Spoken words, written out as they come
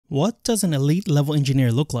What does an elite level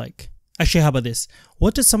engineer look like? Actually, how about this?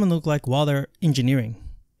 What does someone look like while they're engineering?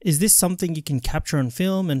 Is this something you can capture on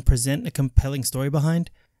film and present a compelling story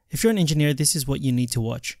behind? If you're an engineer, this is what you need to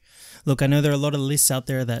watch. Look, I know there are a lot of lists out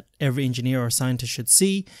there that every engineer or scientist should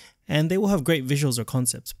see, and they will have great visuals or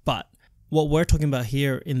concepts, but what we're talking about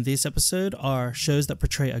here in this episode are shows that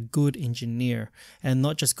portray a good engineer, and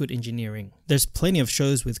not just good engineering. There's plenty of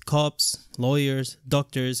shows with cops, lawyers,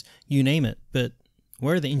 doctors, you name it, but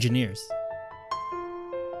where are the engineers?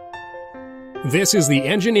 This is the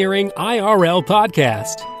Engineering IRL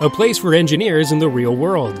podcast, a place for engineers in the real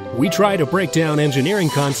world. We try to break down engineering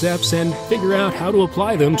concepts and figure out how to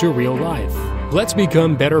apply them to real life. Let's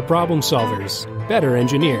become better problem solvers, better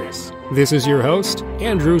engineers. This is your host,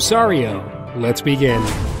 Andrew Sario. Let's begin.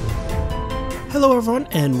 Hello everyone,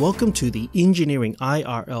 and welcome to the Engineering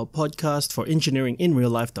IRL podcast for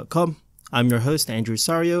engineeringinreallife.com. I'm your host, Andrew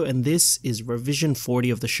Sario, and this is revision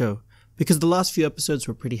 40 of the show. Because the last few episodes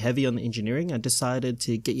were pretty heavy on the engineering, I decided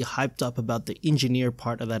to get you hyped up about the engineer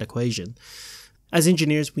part of that equation. As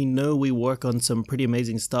engineers, we know we work on some pretty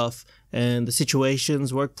amazing stuff, and the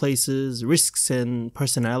situations, workplaces, risks, and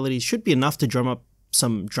personalities should be enough to drum up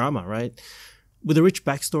some drama, right? With a rich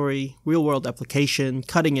backstory, real-world application,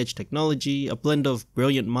 cutting-edge technology, a blend of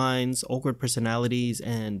brilliant minds, awkward personalities,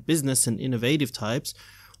 and business and innovative types,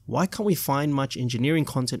 why can't we find much engineering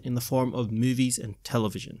content in the form of movies and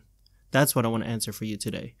television? That's what I want to answer for you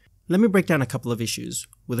today. Let me break down a couple of issues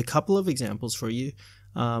with a couple of examples for you,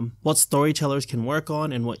 what storytellers can work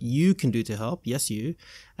on and what you can do to help, yes you,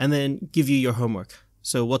 and then give you your homework.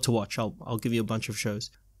 So what to watch, I'll give you a bunch of shows.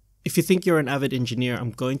 If you think you're an avid engineer,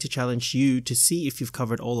 I'm going to challenge you to see if you've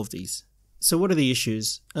covered all of these. So what are the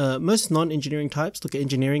issues? Most non-engineering types look at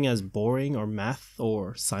engineering as boring or math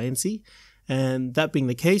or sciencey. And that being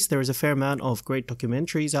the case, there is a fair amount of great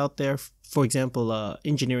documentaries out there. For example,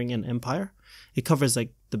 Engineering and Empire. It covers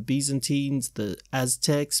like the Byzantines, the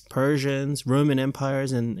Aztecs, Persians, Roman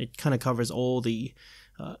empires, and it kind of covers all the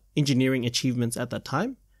engineering achievements at that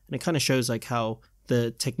time. And it kind of shows like how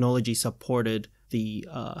the technology supported the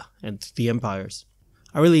empires.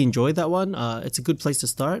 I really enjoyed that one. It's a good place to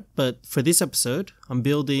start. But for this episode, I'm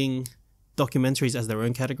building documentaries as their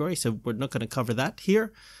own category, so we're not going to cover that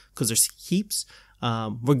here because there's heaps.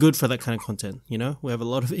 We're good for that kind of content, you know? We have a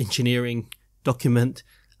lot of engineering document,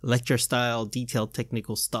 lecture style, detailed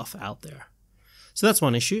technical stuff out there. So that's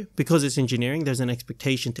one issue. Because it's engineering, there's an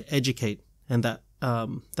expectation to educate, and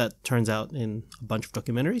that turns out in a bunch of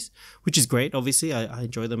documentaries, which is great, obviously. I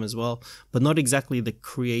enjoy them as well, but not exactly the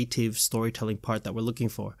creative storytelling part that we're looking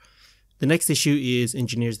for. The next issue is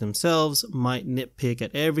engineers themselves might nitpick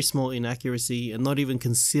at every small inaccuracy and not even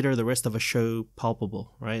consider the rest of a show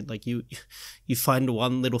palpable, right? Like you find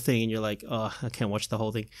one little thing and you're like, oh, I can't watch the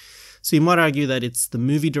whole thing. So you might argue that it's the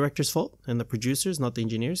movie director's fault and the producers, not the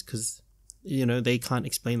engineers, because you know they can't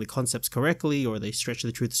explain the concepts correctly or they stretch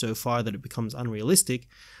the truth so far that it becomes unrealistic.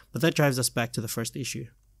 But that drives us back to the first issue.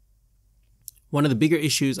 One of the bigger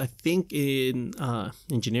issues I think in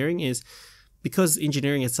engineering is because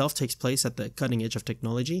engineering itself takes place at the cutting edge of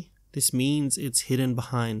technology, this means it's hidden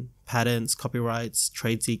behind patents, copyrights,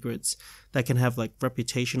 trade secrets that can have like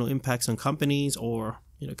reputational impacts on companies or,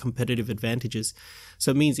 you know, competitive advantages.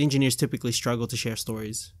 So it means engineers typically struggle to share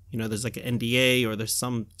stories. You know, there's like an NDA or there's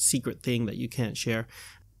some secret thing that you can't share.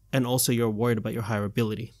 And also you're worried about your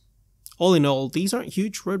hireability. All in all, these aren't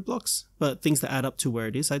huge roadblocks, but things that add up to where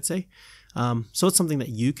it is, I'd say. So it's something that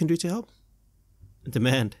you can do to help.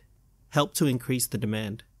 Demand. Help to increase the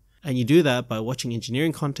demand. And you do that by watching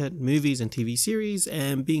engineering content, movies and TV series,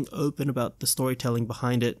 and being open about the storytelling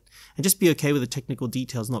behind it, and just be okay with the technical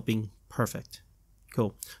details not being perfect.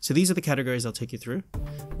 Cool. So these are the categories I'll take you through.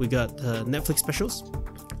 We got Netflix specials,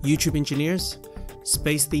 YouTube engineers,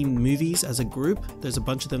 space-themed movies as a group. There's a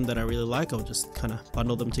bunch of them that I really like. I'll just kind of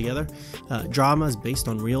bundle them together. Dramas based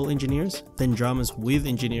on real engineers, then dramas with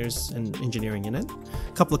engineers and engineering in it.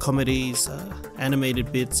 A couple of comedies,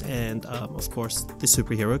 animated bits, and of course, the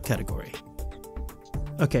superhero category.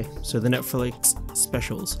 Okay, so the Netflix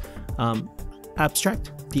specials.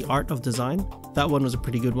 Abstract, The Art of Design. That one was a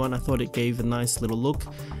pretty good one. I thought it gave a nice little look.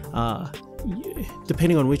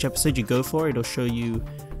 Depending on which episode you go for, it'll show you.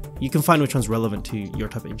 You can find which one's relevant to your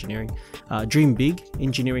type of engineering. Dream Big,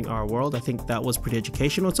 Engineering Our World. I think that was pretty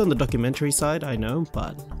educational. It's on the documentary side, I know,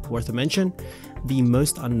 but worth a mention. The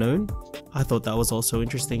Most Unknown. I thought that was also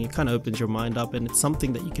interesting. It kind of opens your mind up, and it's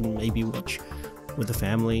something that you can maybe watch with the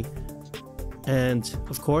family. And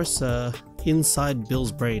of course, Inside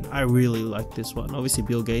Bill's Brain. I really like this one. Obviously,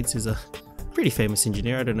 Bill Gates is a pretty famous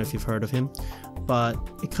engineer. I don't know if you've heard of him, but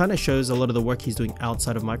it kind of shows a lot of the work he's doing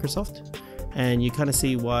outside of Microsoft. And you kind of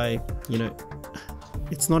see why,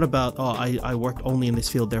 it's not about, I worked only in this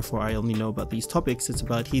field, therefore I only know about these topics. It's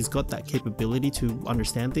about he's got that capability to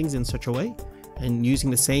understand things in such a way, and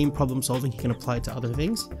using the same problem solving, he can apply it to other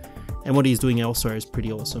things. And what he's doing elsewhere is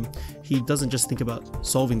pretty awesome. He doesn't just think about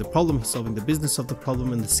solving the problem, he's solving the business of the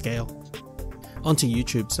problem and the scale. Onto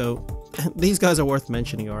YouTube. So these guys are worth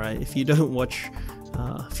mentioning, alright? If you don't watch,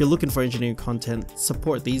 if you're looking for engineering content,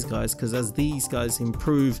 support these guys, because as these guys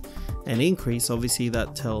improve and increase, obviously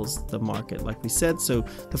that tells the market, like we said. So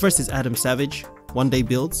the first is Adam Savage, One Day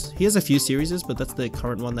Builds. He has a few series, but that's the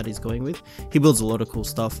current one that he's going with. He builds a lot of cool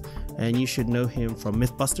stuff, and you should know him from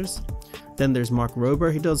Mythbusters. Then there's Mark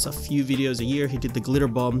Rober. He does a few videos a year. He did the Glitter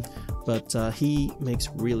Bomb, but he makes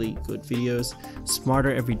really good videos.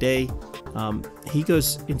 Smarter Every Day. He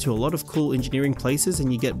goes into a lot of cool engineering places,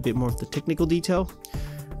 and you get a bit more of the technical detail.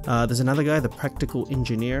 There's another guy, The Practical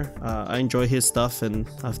Engineer. I enjoy his stuff, and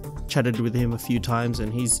I've chatted with him a few times,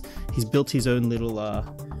 and he's built his own little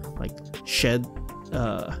like shed,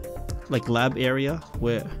 like lab area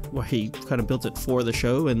where he kind of built it for the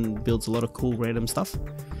show and builds a lot of cool random stuff.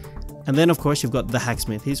 And then of course you've got the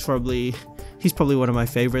Hacksmith. He's probably one of my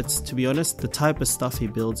favorites, to be honest. The type of stuff he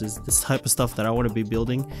builds is this type of stuff that I want to be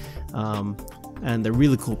building. And they're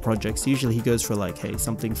really cool projects. Usually he goes for like, hey,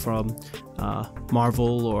 something from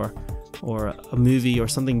Marvel or a movie or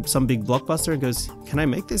something, some big blockbuster, and goes, can I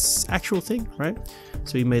make this actual thing, right?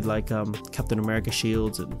 So he made like Captain America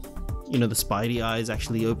shields, and the Spidey eyes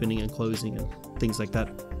actually opening and closing and things like that.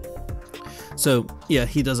 So yeah,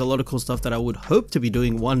 he does a lot of cool stuff that I would hope to be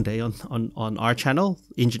doing one day on our channel,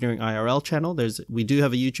 Engineering IRL channel. We do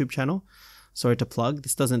have a YouTube channel. Sorry to plug.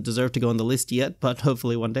 This doesn't deserve to go on the list yet, but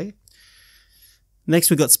hopefully one day.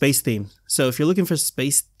 Next, we got space theme. So if you're looking for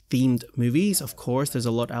space themed movies, of course, there's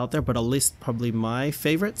a lot out there, but I'll list probably my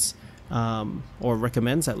favorites, or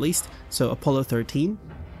recommends at least. So Apollo 13,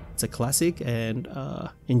 it's a classic and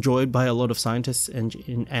enjoyed by a lot of scientists and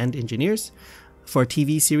engineers. For a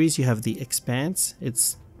TV series, you have the Expanse.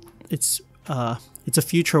 It's a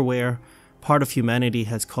future where part of humanity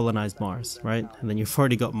has colonized Mars, right? And then you've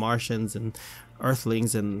already got Martians and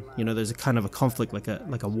Earthlings, and there's a kind of a conflict, like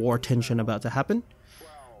a war tension about to happen.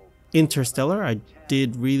 Interstellar, I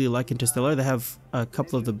did really like Interstellar. They have a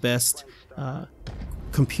couple of the best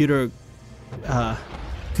computer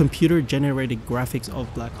generated graphics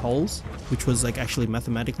of black holes, which was like actually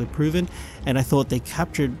mathematically proven, and I thought they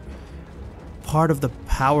captured part of the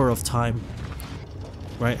power of time,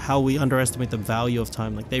 right? How we underestimate the value of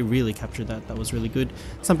time. Like they really captured that. That was really good.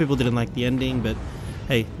 Some people didn't like the ending, but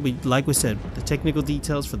hey, like we said, the technical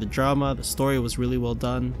details for the drama, the story was really well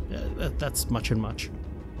done. That's much and much.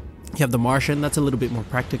 You have The Martian, that's a little bit more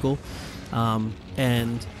practical,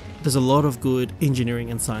 and there's a lot of good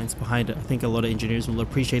engineering and science behind it. I think a lot of engineers will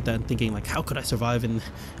appreciate that and thinking like, how could I survive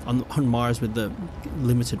on Mars with the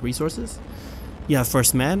limited resources? Yeah,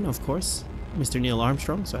 First Man, of course, Mr. Neil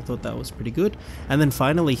Armstrong, so I thought that was pretty good. And then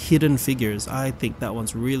finally, Hidden Figures. I think that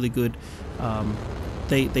one's really good.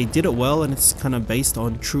 They did it well, and it's kind of based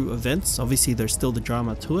on true events. Obviously, there's still the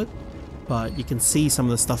drama to it, but you can see some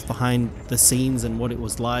of the stuff behind the scenes and what it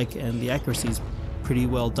was like, and the accuracy is pretty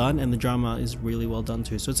well done, and the drama is really well done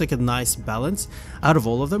too. So it's like a nice balance out of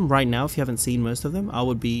all of them. Right now, if you haven't seen most of them, I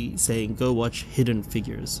would be saying go watch Hidden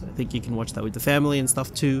Figures. I think you can watch that with the family and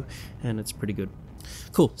stuff too, and it's pretty good.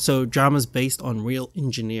 Cool. So dramas based on real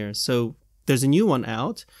engineers. So there's a new one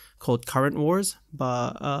out called Current Wars,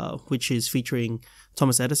 which is featuring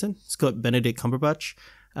Thomas Edison. It's got Benedict Cumberbatch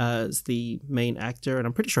as the main actor, and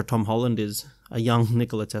I'm pretty sure Tom Holland is a young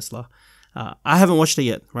Nikola Tesla. I haven't watched it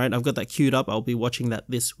yet, right? I've got that queued up. I'll be watching that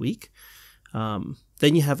this week. Then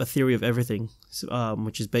you have A Theory of Everything,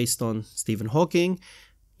 which is based on Stephen Hawking.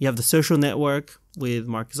 You have The Social Network with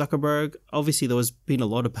Mark Zuckerberg. Obviously, there was been a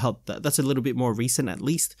lot about that. That's a little bit more recent, at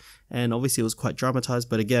least. And obviously, it was quite dramatized.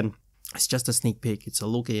 But again, it's just a sneak peek. It's a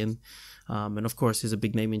look in. And of course, he's a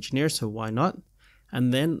big name engineer, so why not?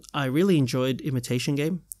 And then I really enjoyed Imitation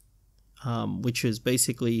Game, which is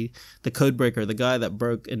basically the codebreaker, the guy that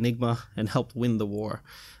broke Enigma and helped win the war.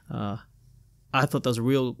 I thought that was a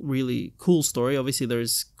really cool story. Obviously,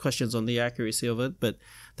 there's questions on the accuracy of it, but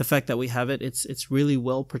the fact that we have it, it's really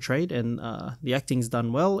well portrayed, and the acting's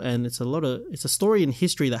done well, and it's a story in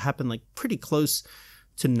history that happened like pretty close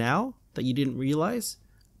to now that you didn't realize,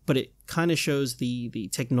 but it kind of shows the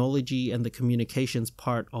technology and the communications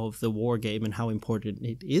part of the war game and how important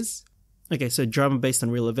it is. Okay, so drama based on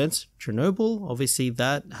real events, Chernobyl. Obviously,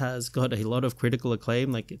 that has got a lot of critical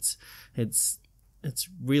acclaim. Like it's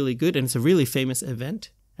really good, and it's a really famous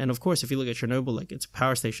event. And of course, if you look at Chernobyl, like it's a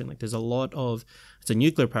power station, like it's a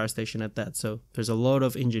nuclear power station at that. So there's a lot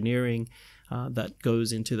of engineering that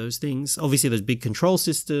goes into those things. Obviously, there's big control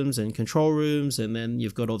systems and control rooms, and then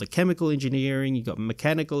you've got all the chemical engineering, you've got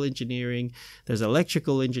mechanical engineering, there's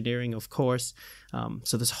electrical engineering, of course.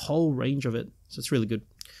 So there's a whole range of it. So it's really good.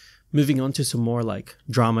 Moving on to some more like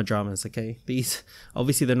dramas, okay? These,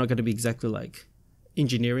 obviously, they're not going to be exactly like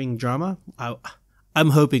engineering drama.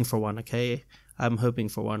 I'm hoping for one, okay? I'm hoping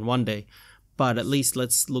for one day. But at least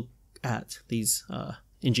let's look at these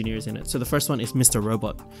engineers in it. So the first one is Mr.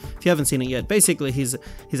 Robot. If you haven't seen it yet, basically he's a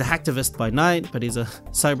hacktivist by night, but he's a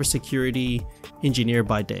cybersecurity engineer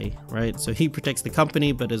by day, right? So he protects the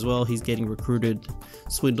company, but as well he's getting recruited,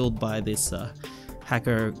 swindled by this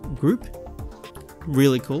hacker group.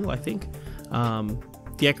 Really cool, I think.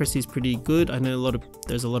 The accuracy is pretty good. I know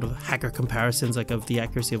there's a lot of hacker comparisons, like of the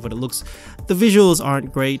accuracy of what it looks. The visuals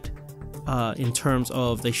aren't great in terms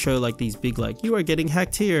of they show like these big like you are getting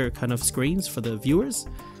hacked here kind of screens for the viewers,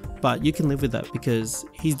 but you can live with that because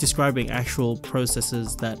he's describing actual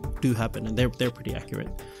processes that do happen, and they're pretty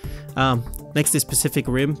accurate. Next is Pacific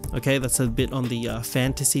Rim. Okay, that's a bit on the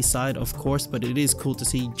fantasy side, of course, but it is cool to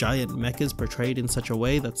see giant mechas portrayed in such a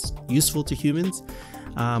way that's useful to humans.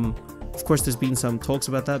 Of course, there's been some talks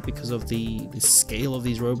about that because of the scale of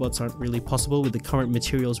these robots aren't really possible with the current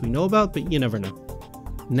materials we know about, but you never know.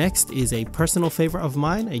 Next is a personal favorite of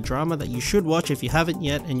mine, a drama that you should watch if you haven't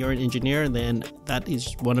yet and you're an engineer, then that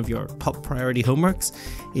is one of your top priority homeworks,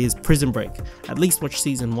 is Prison Break. At least watch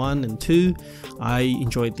season 1 and 2. I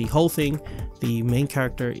enjoyed the whole thing. The main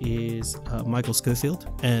character is Michael Scofield,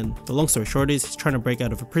 and the long story short is he's trying to break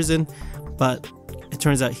out of a prison, but it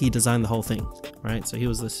turns out he designed the whole thing, right? So he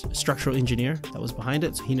was this structural engineer that was behind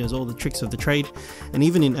it, so he knows all the tricks of the trade. And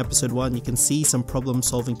even in episode 1, you can see some problem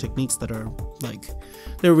solving techniques that are like,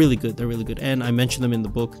 they're really good, and I mentioned them in the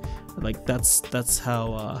book. Like that's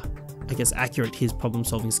how I guess accurate his problem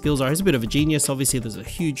solving skills are. He's a bit of a genius. Obviously there's a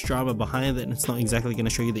huge drama behind it, and it's not exactly going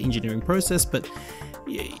to show you the engineering process, but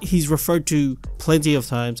he's referred to plenty of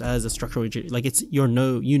times as a structural engineer. Like it's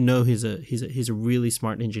he's a really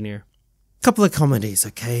smart engineer. Couple of comedies,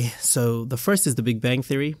 okay? So the first is The Big Bang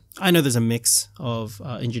Theory. I know there's a mix of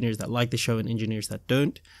engineers that like the show and engineers that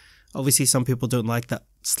don't. Obviously, some people don't like that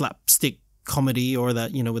slapstick comedy or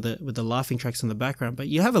that, you know, with the laughing tracks in the background, but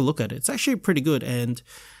you have a look at it. It's actually pretty good. And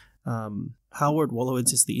Howard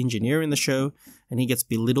Wolowitz is the engineer in the show, and he gets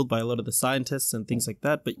belittled by a lot of the scientists and things like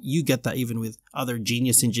that. But you get that even with other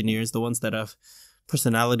genius engineers, the ones that have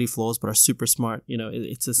personality flaws but are super smart. You know,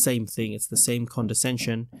 it's the same thing. It's the same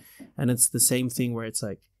condescension, and it's the same thing where it's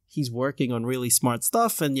like he's working on really smart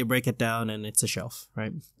stuff and you break it down and it's a shelf,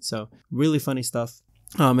 right? So really funny stuff.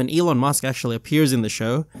 And Elon Musk actually appears in the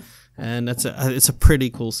show, and it's a pretty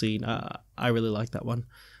cool scene. I really like that one.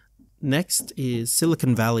 Next is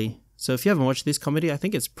Silicon Valley. So if you haven't watched this comedy, I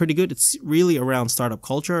think it's pretty good. It's really around startup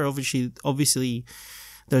culture. Obviously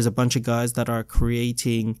there's a bunch of guys that are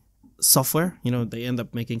creating software. You know, they end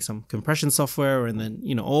up making some compression software, and then,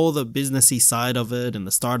 you know, all the businessy side of it and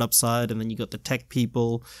the startup side, and then you got the tech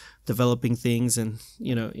people developing things and,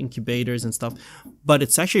 you know, incubators and stuff. But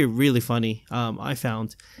it's actually really funny. I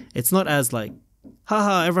found it's not as like,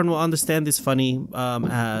 haha, everyone will understand this funny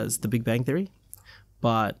as The Big Bang Theory,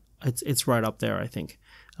 but it's right up there, I think.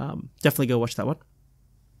 Definitely go watch that one.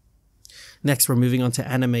 Next, we're moving on to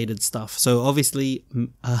animated stuff. So obviously,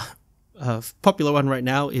 a popular one right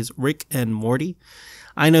now is Rick and Morty.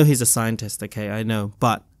 I know he's a scientist, okay, I know,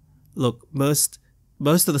 but look, most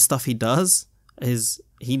of the stuff he does is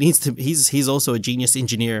he's also a genius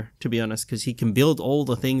engineer, to be honest, because he can build all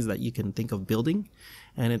the things that you can think of building,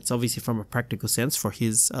 and it's obviously from a practical sense for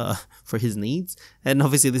his needs. And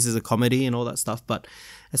obviously this is a comedy and all that stuff, but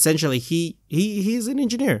essentially he's an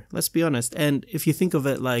engineer, let's be honest. And if you think of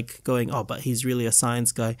it like going, oh, but he's really a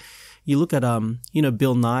science guy, you look at you know,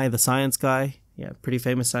 Bill Nye, the science guy. Yeah, pretty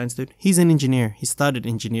famous science dude. He's an engineer. He studied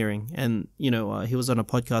engineering, and you know, he was on a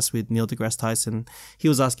podcast with Neil deGrasse Tyson. He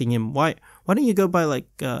was asking him, why don't you go by like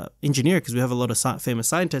engineer? Because we have a lot of famous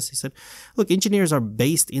scientists. He said, look, engineers are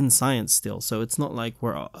based in science still, so it's not like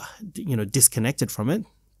we're you know, disconnected from it.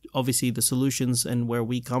 Obviously, the solutions and where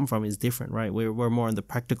we come from is different, right? We're more in the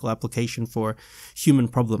practical application for human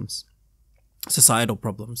problems, societal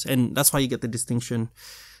problems, and that's why you get the distinction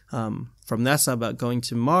from NASA about going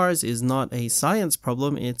to Mars is not a science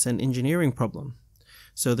problem, it's an engineering problem.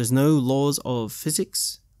 So there's no laws of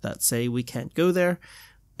physics that say we can't go there,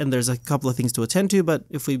 and there's a couple of things to attend to, but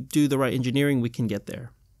if we do the right engineering, we can get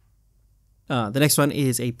there. The next one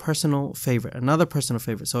is a personal favorite, another personal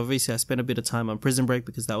favorite. So obviously I spent a bit of time on Prison Break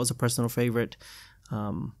because that was a personal favorite.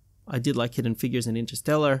 I did like Hidden Figures and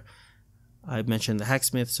Interstellar. I mentioned the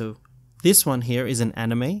Hacksmith. So this one here is an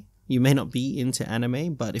anime. You may not be into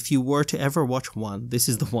anime, but if you were to ever watch one, this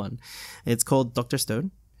is the one. It's called Dr.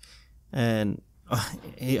 Stone. And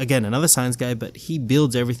again, another science guy, but he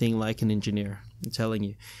builds everything like an engineer, I'm telling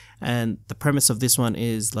you. And the premise of this one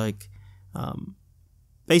is like,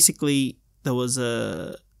 basically there was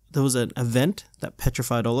an event that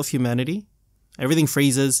petrified all of humanity. Everything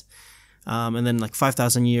freezes. And then like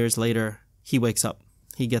 5,000 years later, he wakes up.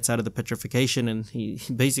 He gets out of the petrification and he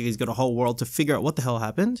basically has got a whole world to figure out what the hell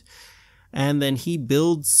happened. And then he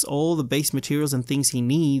builds all the base materials and things he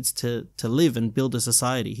needs to live and build a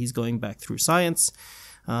society. He's going back through science.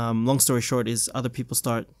 Long story short is other people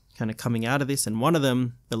start kind of coming out of this. And one of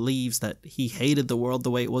them believes that he hated the world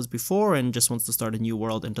the way it was before and just wants to start a new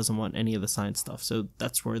world and doesn't want any of the science stuff. So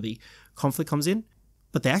that's where the conflict comes in.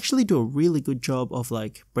 But they actually do a really good job of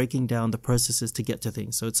like breaking down the processes to get to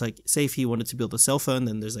things. So it's like, say if he wanted to build a cell phone,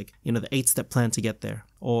 then there's like, the 8-step plan to get there.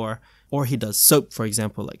 Or he does soap, for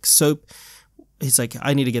example, like soap. He's like,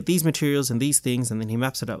 I need to get these materials and these things, and then he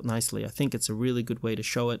maps it out nicely. I think it's a really good way to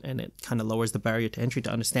show it, and it kind of lowers the barrier to entry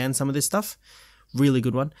to understand some of this stuff. Really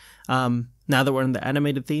good one. Now that we're in the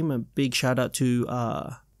animated theme, a big shout out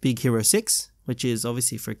to Big Hero 6, which is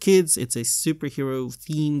obviously for kids. It's a superhero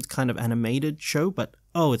themed kind of animated show, but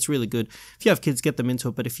it's really good. If you have kids, get them into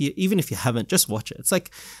it. But even if you haven't, just watch it. It's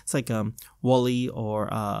like WALL-E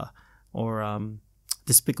or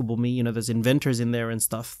Despicable Me. There's inventors in there and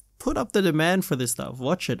stuff. Put up the demand for this stuff.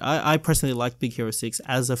 Watch it. I personally like Big Hero 6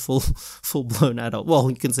 as a full blown adult. Well,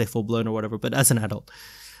 you can say full blown or whatever, but as an adult.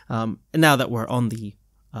 And now that we're on the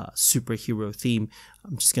superhero theme,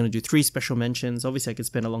 I'm just going to do 3 special mentions. Obviously, I could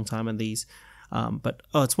spend a long time on these. But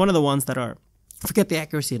it's one of the ones that are, forget the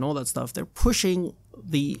accuracy and all that stuff. They're pushing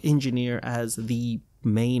the engineer as the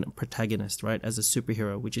main protagonist, right? As a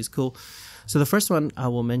superhero, which is cool. So the first one I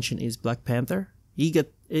will mention is Black Panther.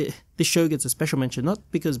 This show gets a special mention, not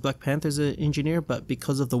because Black Panther's an engineer, but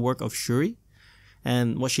because of the work of Shuri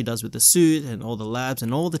and what she does with the suit and all the labs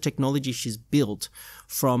and all the technology she's built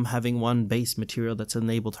from having one base material that's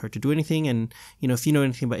enabled her to do anything. And, if you know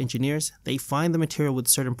anything about engineers, they find the material with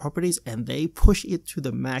certain properties and they push it to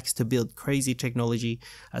the max to build crazy technology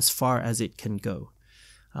as far as it can go.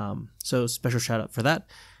 So special shout out for that.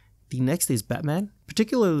 The next is Batman,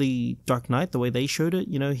 particularly Dark Knight, the way they showed it.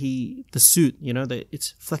 The suit,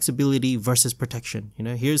 it's flexibility versus protection.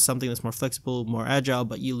 Here's something that's more flexible, more agile,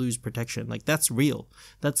 but you lose protection. Like, that's real.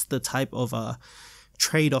 That's the type of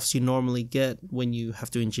trade-offs you normally get when you have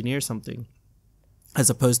to engineer something, as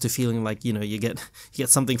opposed to feeling like, you get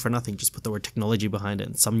something for nothing. Just put the word technology behind it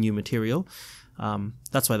and some new material.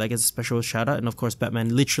 That's why that gets a special shout out. And of course,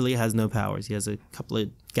 Batman literally has no powers. He has a couple of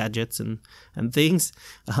gadgets and things.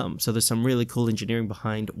 So there's some really cool engineering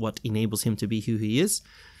behind what enables him to be who he is.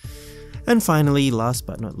 And finally, last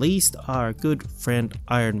but not least, our good friend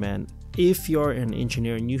Iron Man. If you're an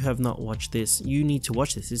engineer and you have not watched this, you need to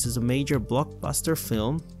watch this. This is a major blockbuster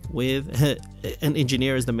film with an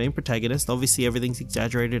engineer as the main protagonist. Obviously, everything's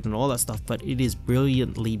exaggerated and all that stuff, but it is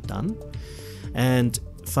brilliantly done. And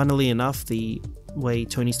funnily enough, the way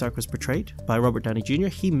Tony Stark was portrayed by Robert Downey Jr.,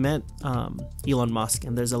 he met Elon Musk,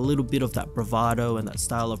 and there's a little bit of that bravado and that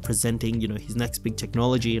style of presenting, his next big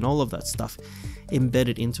technology and all of that stuff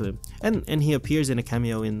embedded into him. And he appears in a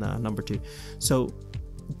cameo in number 2. So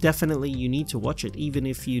definitely you need to watch it, even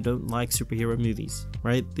if you don't like superhero movies,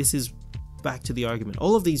 right? This is back to the argument.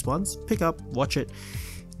 All of these ones, pick up, watch it.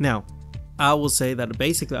 Now, I will say that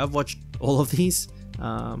basically I've watched all of these,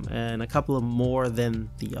 and a couple of more than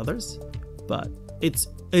the others, but it's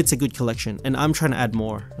a good collection, and I'm trying to add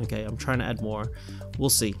more. Okay, I'm trying to add more. We'll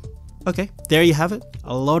see. Okay, there you have it.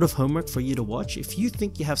 A lot of homework for you to watch. If you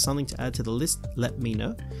think you have something to add to the list, let me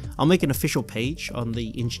know. I'll make an official page on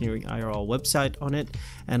the Engineering IRL website on it,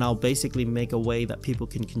 and I'll basically make a way that people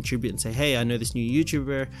can contribute and say, hey, I know this new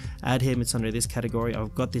YouTuber, add him, it's under this category.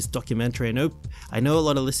 I've got this documentary. I know a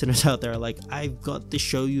lot of listeners out there are like, I've got this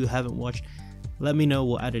show you haven't watched. Let me know,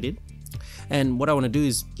 we'll add it in. And what I want to do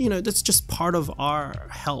is, that's just part of our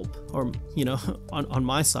help, or, on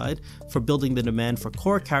my side, for building the demand for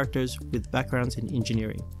core characters with backgrounds in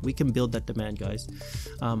engineering. We can build that demand, guys.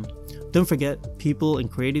 Don't forget, people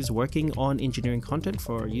and creatives working on engineering content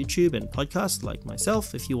for YouTube and podcasts like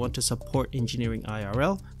myself. If you want to support Engineering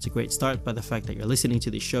IRL, it's a great start by the fact that you're listening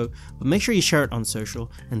to this show. But make sure you share it on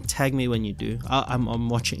social and tag me when you do. I'm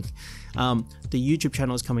watching. The YouTube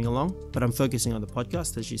channel is coming along, but I'm focusing on the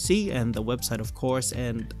podcast, as you see, and the website, of course,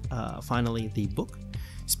 and finally the book.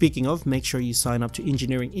 Speaking of, make sure you sign up to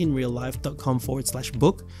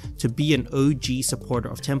engineeringinreallife.com/book to be an OG supporter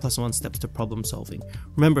of 10+1 Steps to Problem Solving.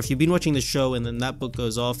 Remember, if you've been watching the show and then that book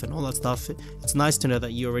goes off and all that stuff, it's nice to know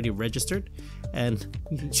that you already registered and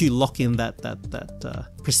to lock in that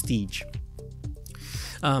prestige.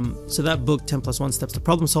 So that book, 10+1 Steps to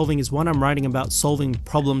Problem Solving, is one I'm writing about solving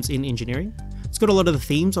problems in engineering. It's got a lot of the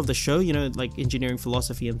themes of the show, like engineering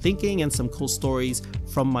philosophy and thinking, and some cool stories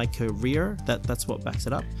from my career. That's what backs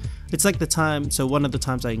it up. It's like one of the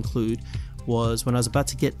times I include was when I was about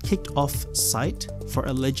to get kicked off site for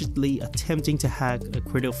allegedly attempting to hack a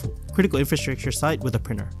critical infrastructure site with a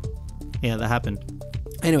printer. Yeah, that happened.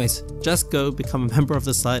 Anyways, just go become a member of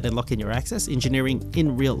the site and lock in your access,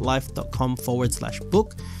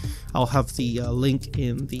 engineeringinreallife.com/book. I'll have the link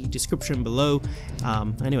in the description below.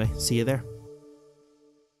 Anyway, see you there.